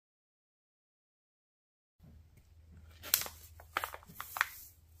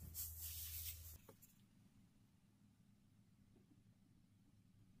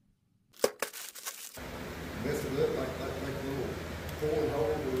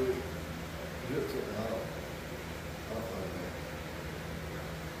I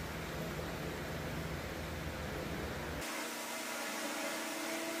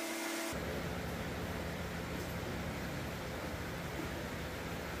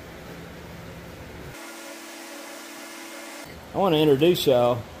want to introduce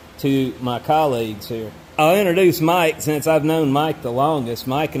y'all to my colleagues here. I'll introduce Mike since I've known Mike the longest.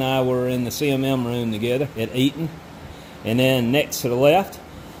 Mike and I were in the CMM room together at Eaton. And then next to the left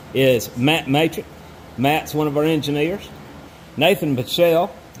is Matt Matrix. Matt's one of our engineers. Nathan Bichelle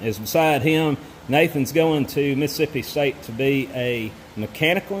is beside him. Nathan's going to Mississippi State to be a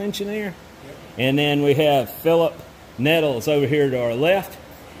mechanical engineer. And then we have Philip Nettles over here to our left.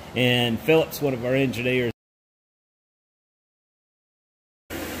 And Philip's one of our engineers.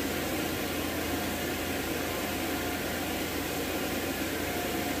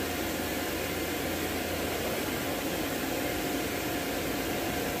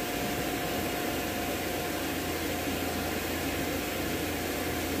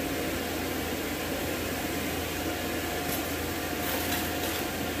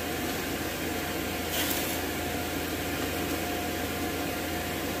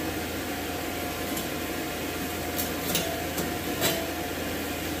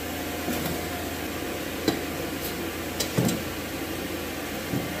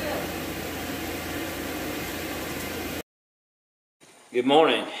 Good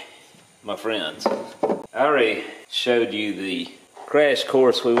morning, my friends. I already showed you the crash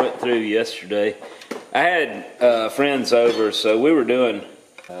course we went through yesterday. I had friends over, so we were doing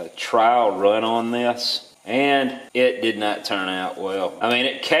a trial run on this, and it did not turn out well. I mean,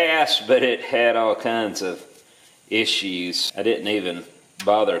 it cast, but it had all kinds of issues. I didn't even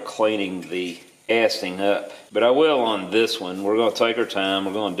bother cleaning the casting up, but I will on this one. We're going to take our time.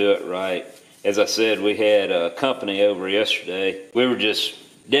 We're going to do it right. As I said, we had a company over yesterday. We were just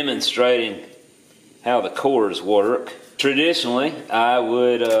demonstrating how the cores work. Traditionally, I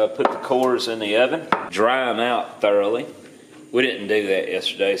would put the cores in the oven, dry them out thoroughly. We didn't do that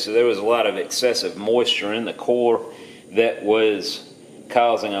yesterday, so there was a lot of excessive moisture in the core that was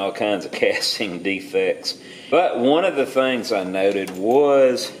causing all kinds of casting defects. But one of the things I noted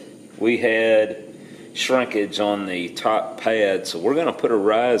was we had shrinkage on the top pad, so we're going to put a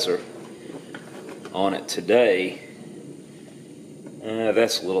riser on it today.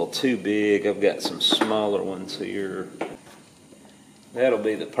 That's a little too big. I've got some smaller ones here. That'll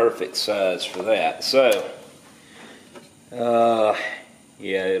be the perfect size for that. So,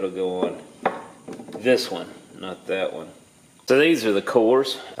 yeah, it'll go on this one, not that one. So these are the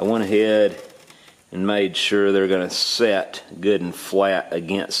cores. I went ahead and made sure they're going to set good and flat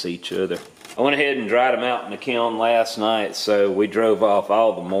against each other. I went ahead and dried them out in the kiln last night, so we drove off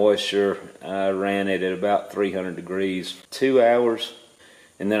all the moisture. I ran it at about 300 degrees, 2 hours,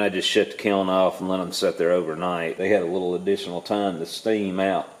 and then I just shut the kiln off and let them sit there overnight. They had a little additional time to steam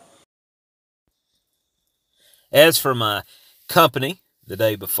out. As for my company the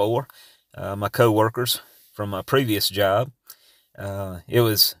day before, my co-workers from my previous job, it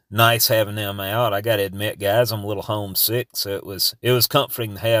was nice having them out. I got to admit, guys, I'm a little homesick, so it was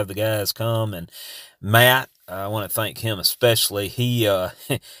comforting to have the guys come. And Matt, I want to thank him especially. He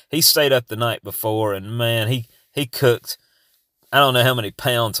stayed up the night before, and man, he cooked I don't know how many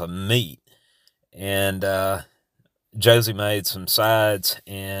pounds of meat. And Josie made some sides,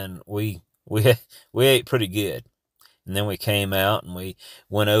 and we ate pretty good. And then we came out and we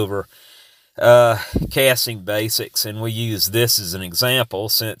went over casting basics, and we used this as an example.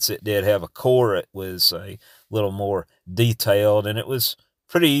 Since it did have a core, it was a little more detailed, and it was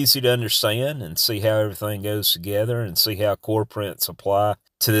pretty easy to understand and see how everything goes together and see how core prints apply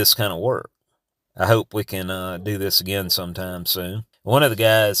to this kind of work. I hope we can do this again sometime soon. One of the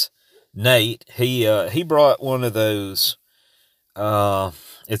guys, Nate, he brought one of those.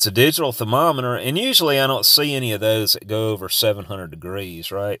 It's a digital thermometer, and usually I don't see any of those that go over 700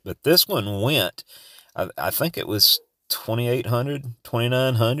 degrees, right? But this one went, I think it was 2,800,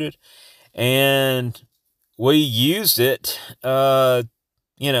 2,900, and we used it, testing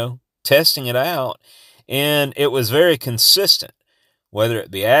it out, and it was very consistent. Whether it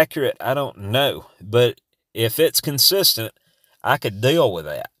be accurate, I don't know, but if it's consistent, I could deal with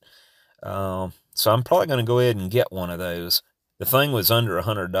that. So I'm probably going to go ahead and get one of those. The thing was under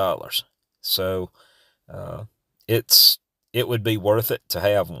 $100, so it would be worth it to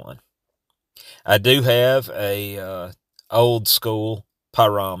have one. I do have a old school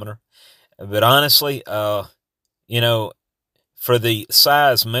pyrometer, but honestly, for the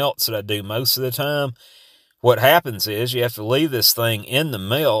size melts that I do most of the time, what happens is you have to leave this thing in the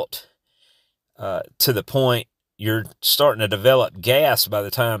melt to the point you're starting to develop gas by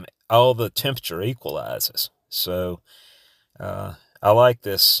the time all the temperature equalizes. So I like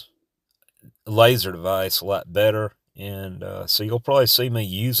this laser device a lot better, and so you'll probably see me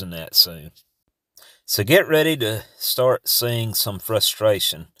using that soon. So get ready to start seeing some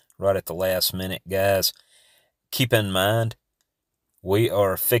frustration right at the last minute, guys. Keep in mind, we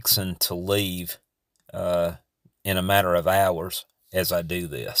are fixing to leave in a matter of hours as I do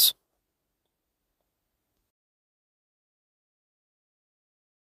this.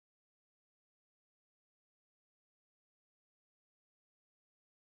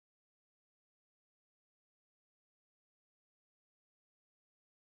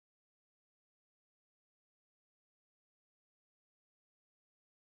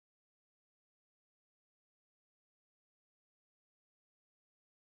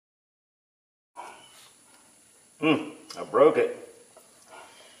 I broke it.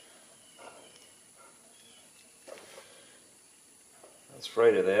 I was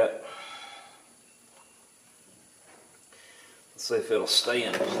afraid of that. Let's see if it'll stay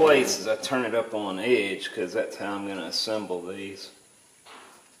in place as I turn it up on edge, because that's how I'm going to assemble these.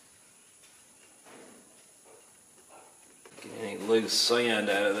 Get any loose sand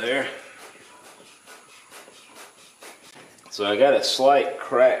out of there. So I got a slight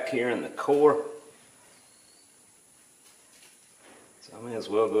crack here in the core. So I may as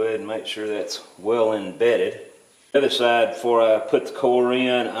well go ahead and make sure that's well embedded. The other side, before I put the core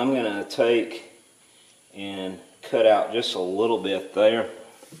in, I'm going to take and cut out just a little bit there.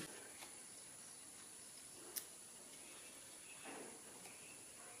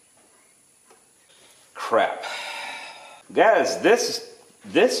 Crap. Guys, this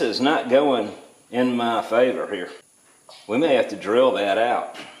is not going in my favor here. We may have to drill that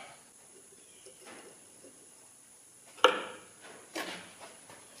out.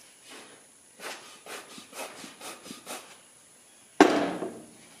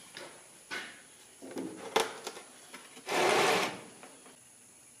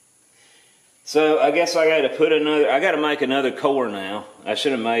 So I guess I got to make another core now. I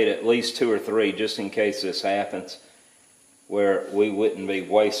should have made at least 2 or 3 just in case this happens, where we wouldn't be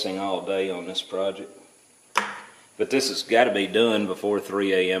wasting all day on this project. But this has got to be done before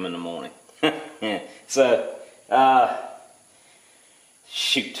 3 a.m. in the morning. So,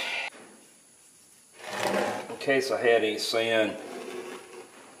 shoot. In case I had any sand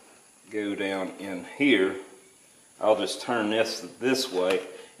go down in here, I'll just turn this way,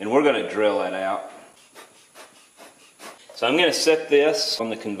 and we're going to drill that out. So I'm going to set this on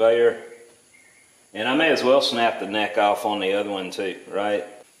the conveyor, and I may as well snap the neck off on the other one too, right?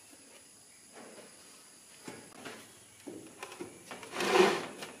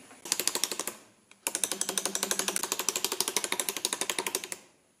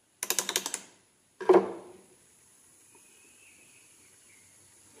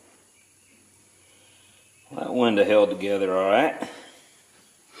 That window held together all right.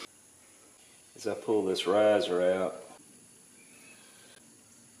 As I pull this riser out,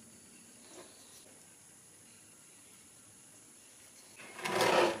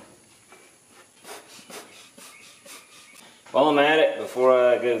 while I'm at it, before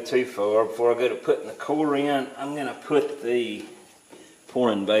I go too far, before I go to putting the core in, I'm going to put the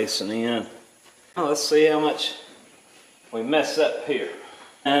pouring basin in. Now let's see how much we mess up here.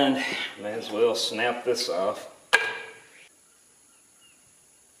 And may as well snap this off.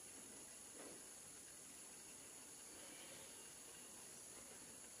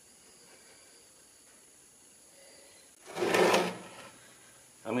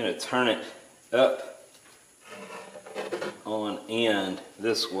 I'm going to turn it up on end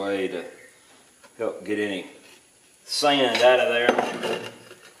this way to help get any sand out of there.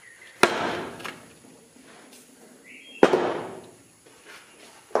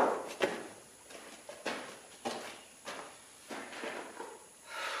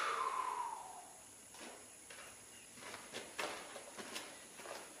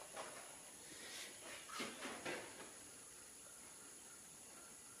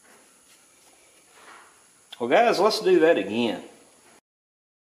 Well guys, let's do that again.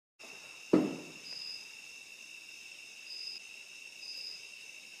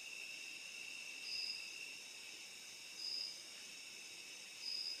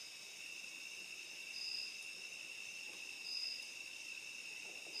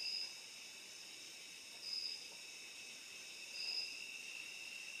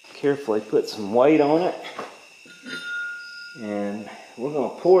 Carefully put some weight on it. And we're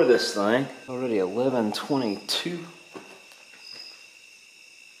going to pour this thing. Already 11:22.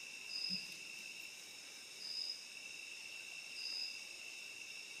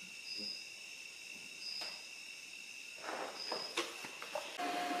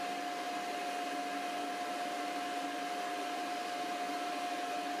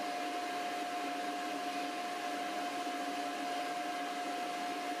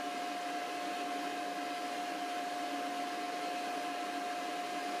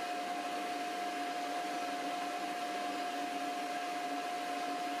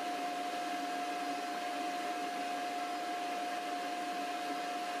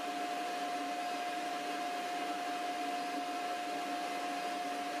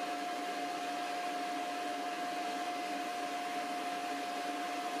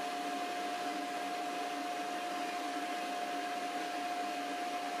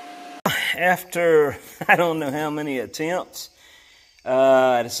 after I don't know how many attempts,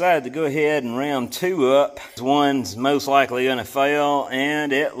 I decided to go ahead and round 2 up. One's most likely going to fail,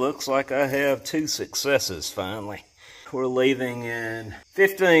 and it looks like I have 2 successes finally. We're leaving in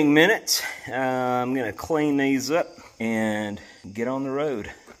 15 minutes. I'm going to clean these up and get on the road.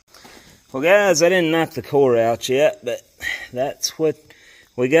 Well, guys, I didn't knock the core out yet, but that's what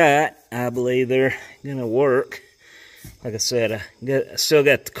we got. I believe they're going to work. Like I said, I still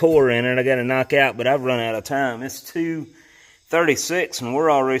got the core in it I got to knock out, but I've run out of time. It's 2:36, and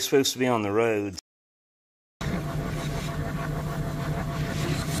we're already supposed to be on the road.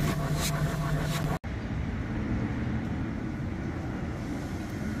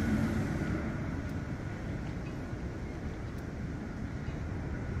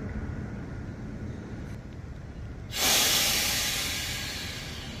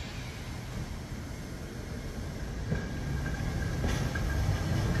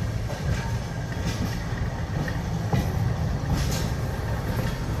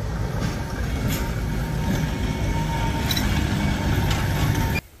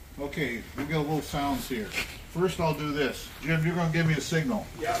 Okay, we got a little sounds here. First I'll do this. Jim, you're going to give me a signal.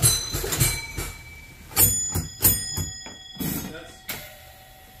 Yep. That's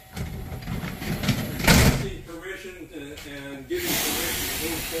asking permission and giving permission to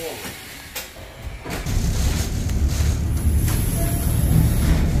move forward.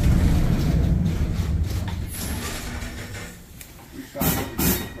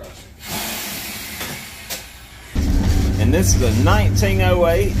 And this is a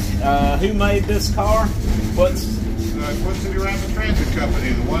 1908. Who made this car? What's Quad City Rapid Transit Company,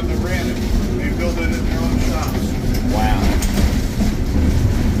 the one that ran it. They built it in their own shops. wow.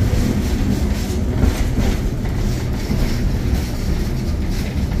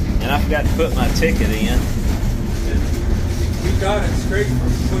 And I forgot to put my ticket in. We got it straight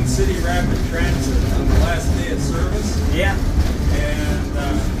from Quad City Rapid Transit on the last day of service. Yeah. And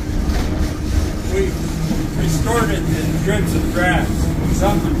we restored it in dribs and drabs. When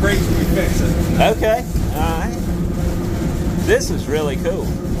something breaks, we fix it. Okay. All right. This is really cool.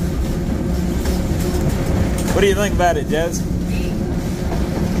 What do you think about it, Jez?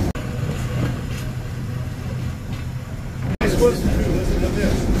 Listen to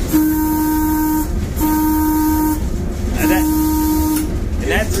this.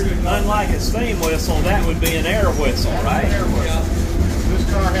 That's unlike a steam whistle. That would be an air whistle, right? Air whistle. This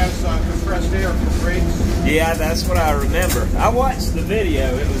car has compressed air for brakes. Yeah, that's what I remember. I watched the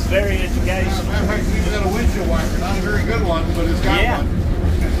video. It was very educational. Matter of fact, it's even got a windshield wiper. Not a very good one, but it's got one.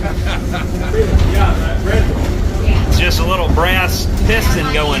 Yeah, that red one. It's just a little brass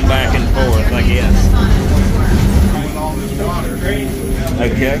piston going back and forth, I guess. With all this water.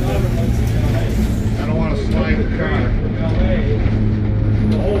 Okay. I don't want to slide the car.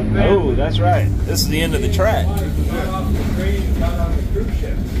 Oh, that's right. This is the end of the track.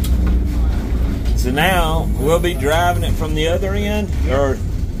 So now we'll be driving it from the other end, or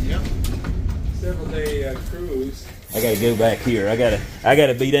Yep. Several day cruise. I gotta go back here. I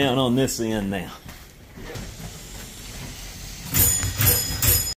gotta be down on this end now.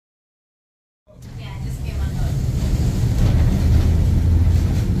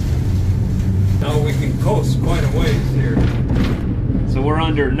 Now we can coast quite a ways here. So we're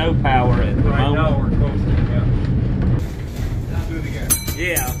under no power at the Right moment. now we're coasting, yeah. Do it again.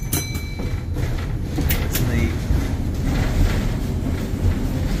 Yeah. That's neat.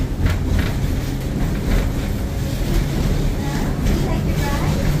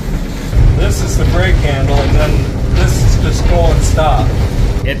 This is the brake handle, and then this is just go and stop.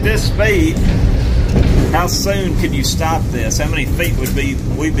 At this speed, how soon could you stop this? How many feet would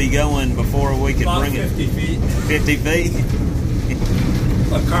we be going before we could About bring 50 it? feet. 50 feet?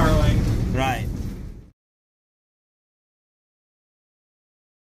 A car length. Right.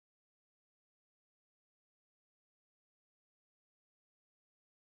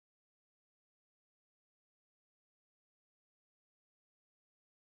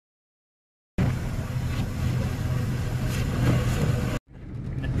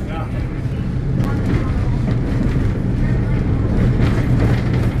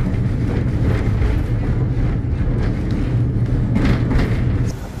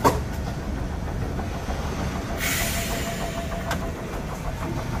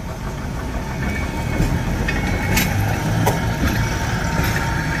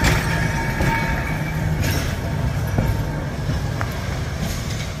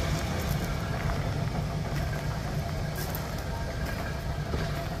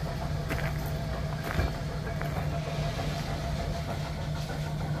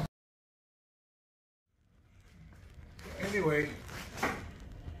 Anyway,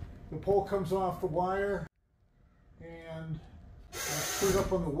 the pole comes off the wire, and I put it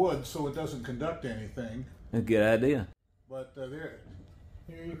up on the wood so it doesn't conduct anything. A good idea. But there,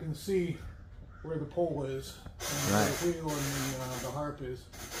 here you can see where the pole is, and Right. where the wheel and the harp is.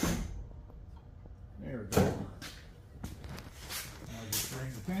 There we go. I'll just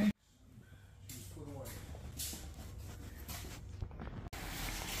bring the tank. Just put away.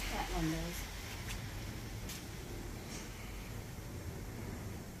 That one does.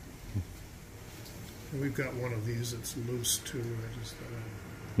 We've got one of these that's loose too. I just thought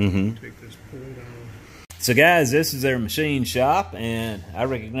I'd take this pull down. So guys, this is their machine shop, and I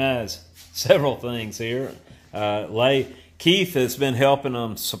recognize several things here. Keith has been helping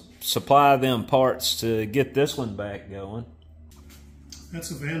them supply them parts to get this one back going.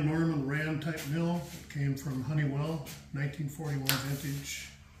 That's a Van Norman Ram type mill. It came from Honeywell, 1941 vintage.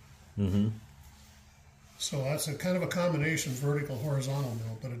 So that's a kind of a combination vertical horizontal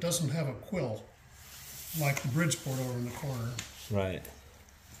mill, but it doesn't have a quill like the Bridgeport over in the corner. Right.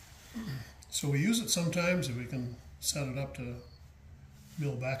 So we use it sometimes if we can set it up to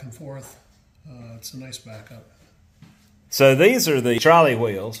mill back and forth. It's a nice backup. So these are the trolley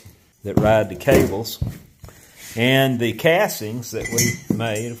wheels that ride the cables, and the castings that we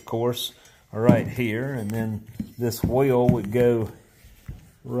made, of course, are right here, and then this wheel would go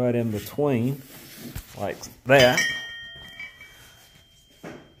right in between like that,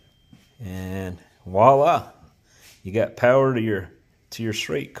 and voila, you got power to your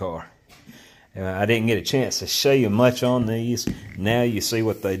streetcar. I didn't get a chance to show you much on these. Now you see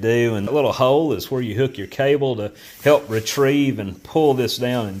what they do. And the little hole is where you hook your cable to help retrieve and pull this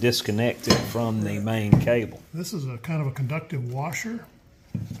down and disconnect it from the main cable. This is a kind of a conductive washer.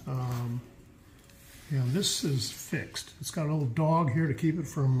 And this is fixed. It's got a little dog here to keep it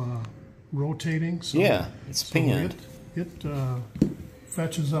from rotating. So, yeah, it's pinned. It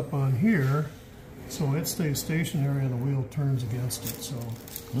fetches up on here, so it stays stationary and the wheel turns against it. So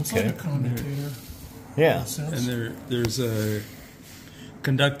it's like a commutator. Yeah. And there's a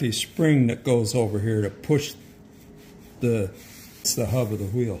conductive spring that goes over here to push it's the hub of the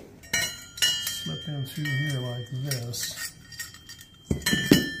wheel. Slip in through here like this.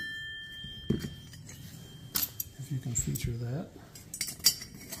 If you can feature that.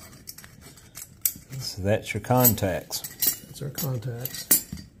 So that's your contacts. That's our contacts.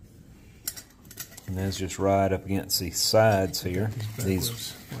 And those just ride up against these sides here.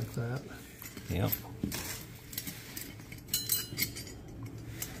 These like that. Yep.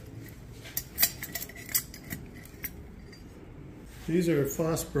 These are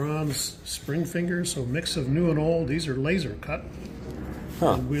Foss bronze spring fingers, so mix of new and old. These are laser cut.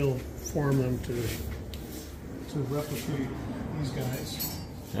 Huh. And we'll form them to replicate these guys.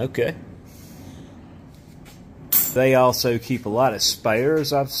 Okay. They also keep a lot of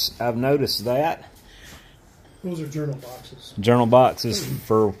spares. I've noticed that. Those are journal boxes. Journal boxes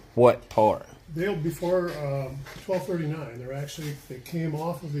for what part? They'll before 1239. They came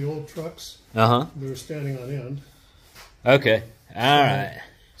off of the old trucks. Uh-huh. They were standing on end. Okay. All right.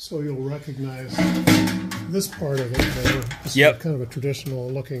 So you'll recognize this part of it there. This Yep. is kind of a traditional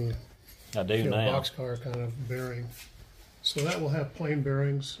looking I do now. boxcar kind of bearing. So that will have plain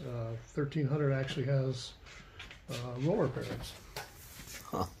bearings. 1300 actually has roller bearings.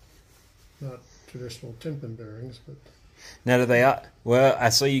 Huh. Not traditional tympan bearings, but Now, do they? Well, I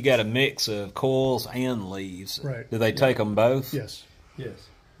see you got a mix of coils and leaves. Right. Do they take them both? yes. Yes.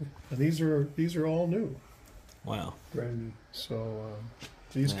 And these are all new. Wow. Brand new. So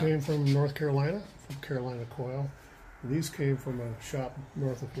these Yeah. came from North Carolina, from Carolina Coil. And these came from a shop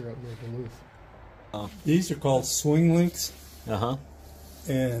north of here, up near Duluth. These are called swing links, Uh-huh.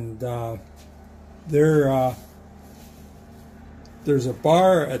 and there's a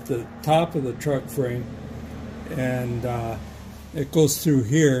bar at the top of the truck frame, and it goes through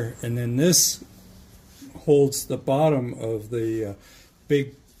here, and then this holds the bottom of the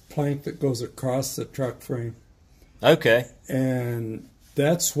big plank that goes across the truck frame, Okay. and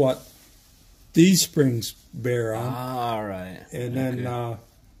that's what these springs bear on. All right. And then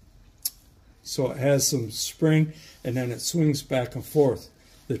so it has some spring, and then it swings back and forth.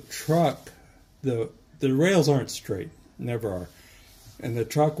 The truck, the rails aren't straight, never are, and the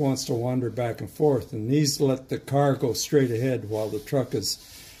truck wants to wander back and forth, and these let the car go straight ahead while the truck is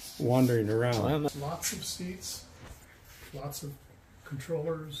wandering around. Lots of seats, lots of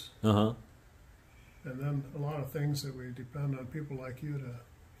controllers, Uh-huh. and then a lot of things that we depend on people like you to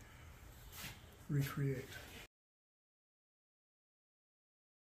recreate.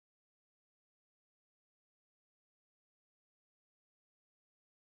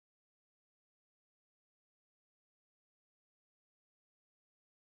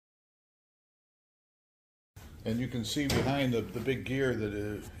 And you can see behind the big gear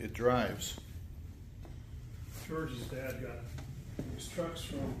that it drives. George's dad got these trucks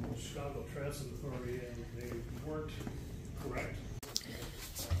from the Chicago Transit Authority, and they weren't correct.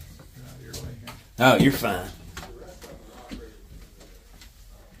 Oh, you're fine.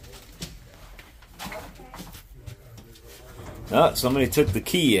 Oh, somebody took the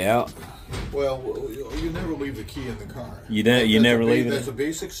key out. Well, you never leave the key in the car. You don't. You never leave it. That's a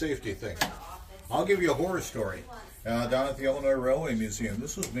basic safety thing. I'll give you a horror story. Down at the Illinois Railway Museum,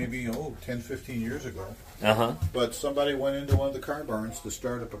 this was maybe 10, 15 years ago. But somebody went into one of the car barns to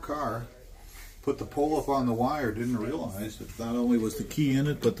start up a car, put the pull up on the wire, didn't realize that not only was the key in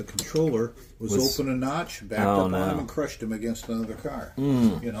it, but the controller was open a notch, backed up on him, and crushed him against another car.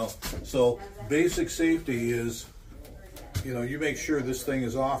 You know, so basic safety is, you know, you make sure this thing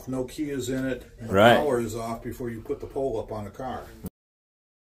is off, no key is in it, the power is off before you put the pole up on a car.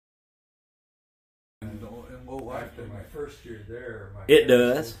 After my first year there, It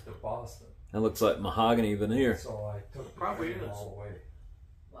does. to Boston. That looks like mahogany veneer. So I took Probably the is. all the way,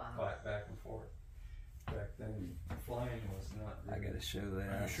 Wow. back and forth. Back then, flying was not. I Really, gotta show I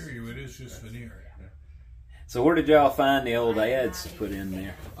that. assure you, it is just veneer. So where did y'all find the old ads to put in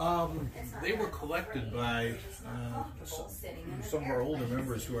there? They were collected by some of our older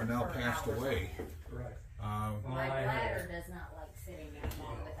members who are now passed away. Right. My bladder does not like sitting that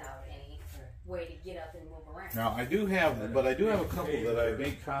long without any way to get up and move around. Now I do have a couple that I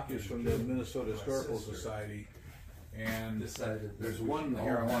made copies from the Minnesota Historical Society, and there's one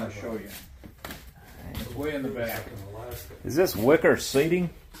here I want to show you. It's way in the back. Is this wicker seating?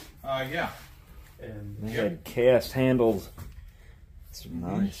 Yeah. And They had cast handles. It's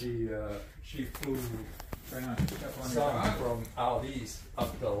nice. she flew Try not to step on your some eye. from out east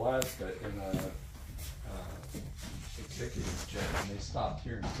up to Alaska in a executive jet, and they stopped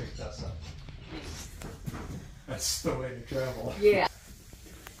here and picked us up. That's the way to travel. Yeah.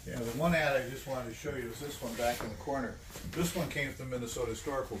 Yeah, the one ad I just wanted to show you is this one back in the corner. This one came from the Minnesota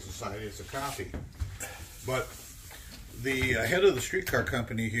Historical Society. It's a copy. But the head of the streetcar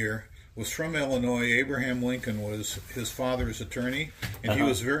company here was from Illinois. Abraham Lincoln was his father's attorney, and he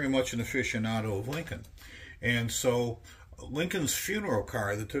was very much an aficionado of Lincoln. And so Lincoln's funeral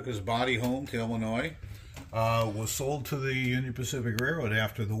car that took his body home to Illinois was sold to the Union Pacific Railroad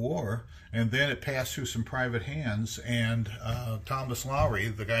after the war, and then it passed through some private hands, and Thomas Lowry,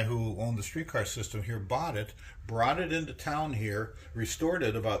 the guy who owned the streetcar system here, bought it, brought it into town here, restored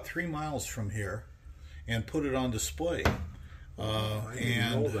it about 3 miles from here, and put it on display.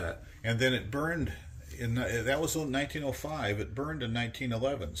 And then it burned, that was in 1905, it burned in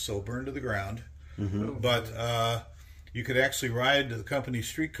 1911, so burned to the ground. But you could actually ride the company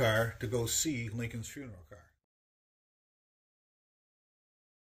streetcar to go see Lincoln's funeral car.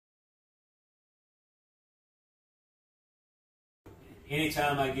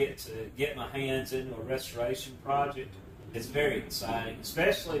 Anytime I get to get my hands into a restoration project, it's very exciting,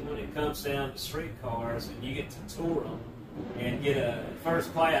 especially when it comes down to streetcars and you get to tour them and get a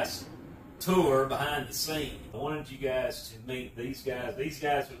first-class tour behind the scene. I wanted you guys to meet these guys. These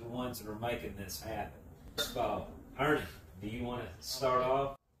guys are the ones that are making this happen. First of all, Ernie, do you want to start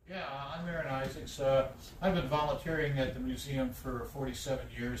off? Yeah, I'm Aaron Isaacs. I've been volunteering at the museum for 47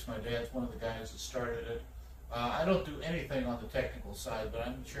 years. My dad's one of the guys that started it. I don't do anything on the technical side, but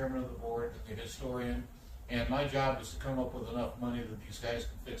I'm the chairman of the board and the historian, and my job is to come up with enough money that these guys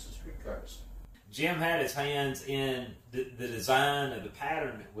can fix the streetcars. Jim had his hands in the design of the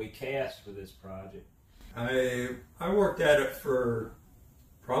pattern that we cast for this project. I worked at it for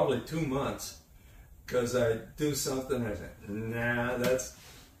probably 2 months because I do something, I said, nah, that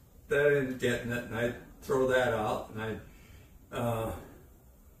ain't getting it, and I throw that out, and I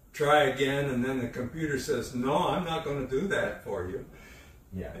try again, and then the computer says, no, I'm not going to do that for you.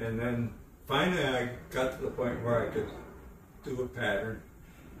 Yeah. And then finally I got to the point where I could do a pattern,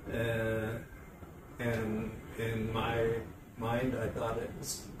 and in my mind I thought it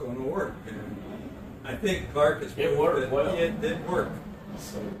was going to work, and I think Clark has It worked well. It did work.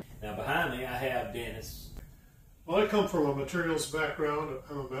 So. Now behind me I have Dennis. Well, I come from a materials background.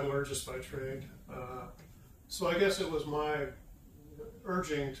 I'm a metallurgist by trade. So I guess it was my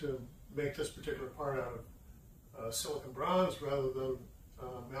urging to make this particular part out of silicon bronze rather than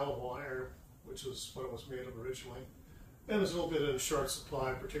malleable iron, which is what it was made of originally. And it's a little bit in short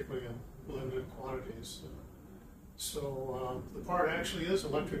supply, particularly in limited quantities. So the part actually is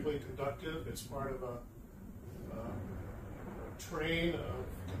electrically conductive. It's part of a train of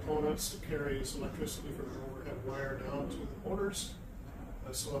components that carries electricity from the overhead wire down to the motors.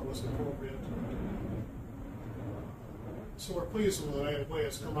 So it was appropriate. So we're pleased with the way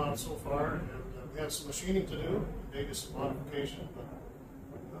it's come out so far, and We had some machining to do, maybe some modification, but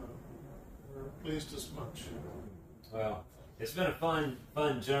we're pleased as much. Well, it's been a fun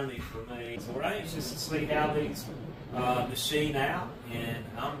journey for me. So we're anxious to see how these machine out, and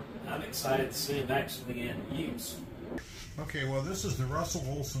I'm excited to see them actually in use. Okay, well, this is the Russell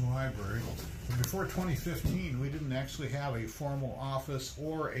Olson Library. And before 2015, we didn't actually have a formal office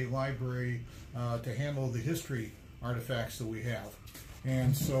or a library to handle the history artifacts that we have.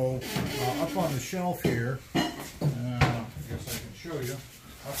 And so up on the shelf here, I guess I can show you,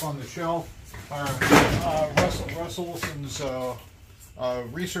 up on the shelf are Russell Olson's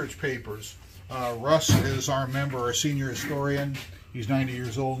research papers. Russ is our member, our senior historian. He's 90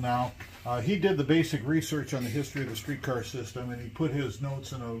 years old now. He did the basic research on the history of the streetcar system, and he put his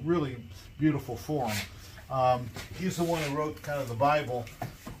notes in a really beautiful form. He's the one who wrote kind of the Bible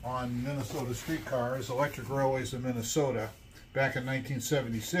on Minnesota streetcars, electric railways in Minnesota, back in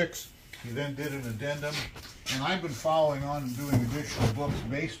 1976. He then did an addendum, and I've been following on and doing additional books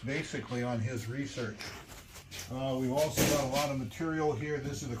based basically on his research. We've also got a lot of material here.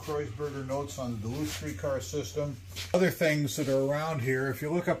 This is the Kreuzberger notes on the Duluth streetcar system. Other things that are around here, if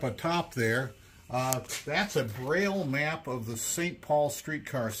you look up atop there, that's a braille map of the St. Paul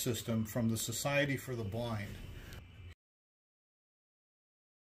streetcar system from the Society for the Blind.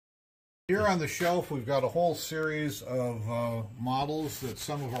 Here on the shelf, we've got a whole series of models that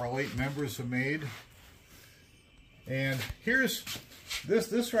some of our late members have made. And here's,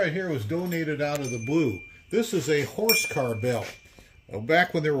 this right here was donated out of the blue. This is a horse car bell.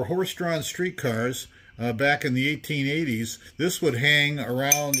 Back when there were horse-drawn streetcars, back in the 1880s, this would hang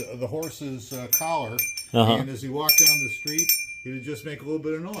around the horse's collar, and as he walked down the street, he would just make a little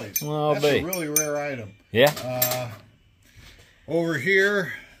bit of noise. Well, that's a really rare item. Yeah. Over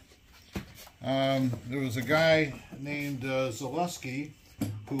here, there was a guy named Zaleski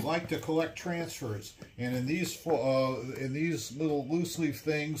who liked to collect transfers, and in these little loose leaf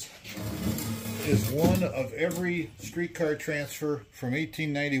things is one of every streetcar transfer from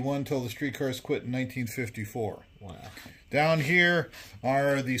 1891 till the streetcars quit in 1954. Wow. Down here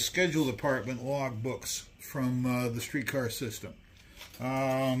are the schedule department log books from the streetcar system.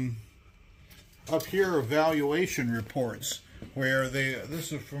 Up here are valuation reports, where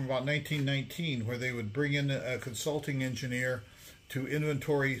this is from about 1919, where they would bring in a consulting engineer to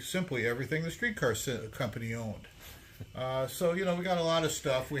inventory simply everything the streetcar company owned. So, you know, we got a lot of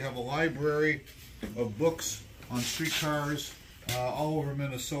stuff. We have a library of books on streetcars all over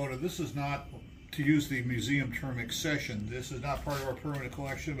Minnesota. This is not, to use the museum term, accession. This is not part of our permanent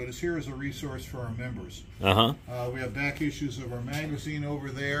collection, but it's here as a resource for our members. We have back issues of our magazine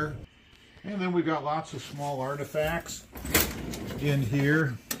over there. And then we've got lots of small artifacts in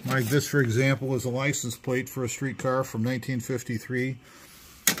here. Like this, for example, is a license plate for a streetcar from 1953.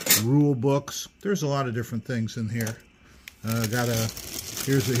 Rule books. There's a lot of different things in here.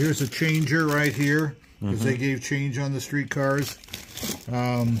 Here's a changer right here, because they gave change on the streetcars.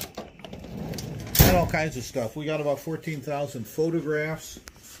 And all kinds of stuff. We got about 14,000 photographs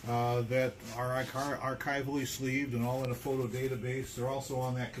that are archivally sleeved and all in a photo database. They're also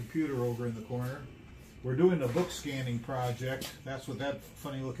on that computer over in the corner. We're doing a book scanning project. That's what that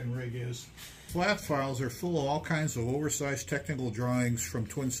funny looking rig is. Flat files are full of all kinds of oversized technical drawings from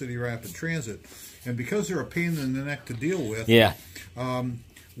Twin City Rapid Transit. And because they're a pain in the neck to deal with,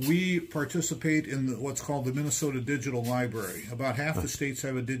 we participate in what's called the Minnesota Digital Library. About half the states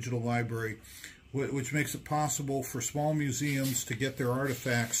have a digital library, which makes it possible for small museums to get their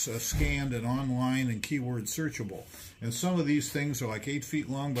artifacts scanned and online and keyword searchable. And some of these things are like 8 feet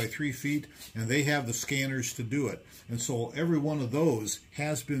long by 3 feet, and they have the scanners to do it. And so every one of those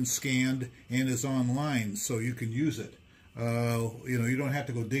has been scanned and is online, so you can use it. You know, you don't have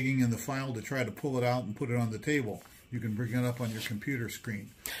to go digging in the file to try to pull it out and put it on the table. You can bring it up on your computer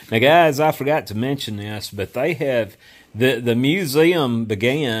screen. Now, guys, I forgot to mention this, but they have the museum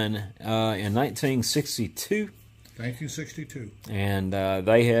began in 1962. 1962. And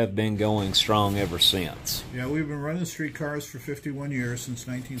they have been going strong ever since. Yeah, we've been running streetcars for 51 years, since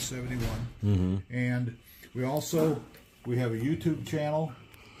 1971. And we have a YouTube channel.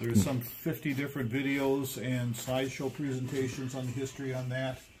 There's some 50 different videos and slideshow presentations on the history on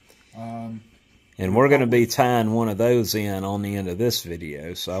that. And we're going to be tying one of those in on the end of this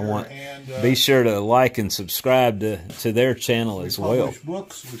video, so I want be sure to like and subscribe to their channel as well. We publish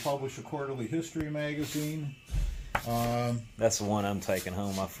books. We publish a quarterly history magazine. That's the one I'm taking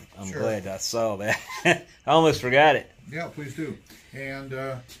home. I'm glad I saw that. I almost forgot it. Yeah, please do.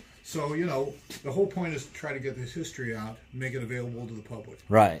 And so, you know, the whole point is to try to get this history out and make it available to the public.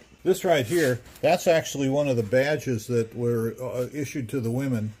 Right. This right here, that's actually one of the badges that were issued to the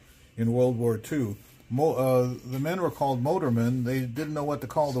women in World War II. The men were called motormen. They didn't know what to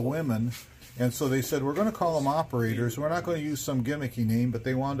call the women, and so they said, we're going to call them operators. We're not going to use some gimmicky name, but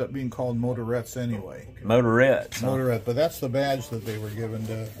they wound up being called motorettes anyway. Motorettes. Huh? Motorette, but that's the badge that they were given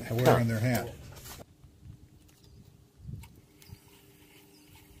to wear on their hat.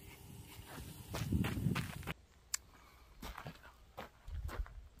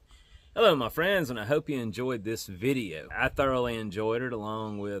 Hello my friends, and I hope you enjoyed this video. I thoroughly enjoyed it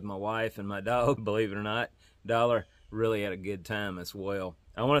along with my wife and my dog, believe it or not. Dollar really had a good time as well.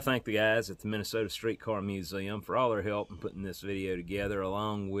 I want to thank the guys at the Minnesota Streetcar Museum for all their help in putting this video together,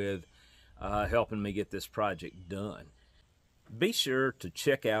 along with helping me get this project done. Be sure to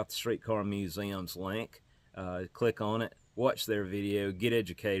check out the Streetcar Museum's link. Click on it, watch their video, get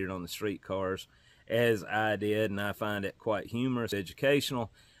educated on the streetcars as I did, and I find it quite humorous,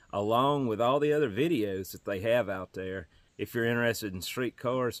 educational, along with all the other videos that they have out there. If you're interested in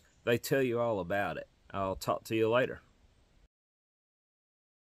streetcars, they tell you all about it. I'll talk to you later.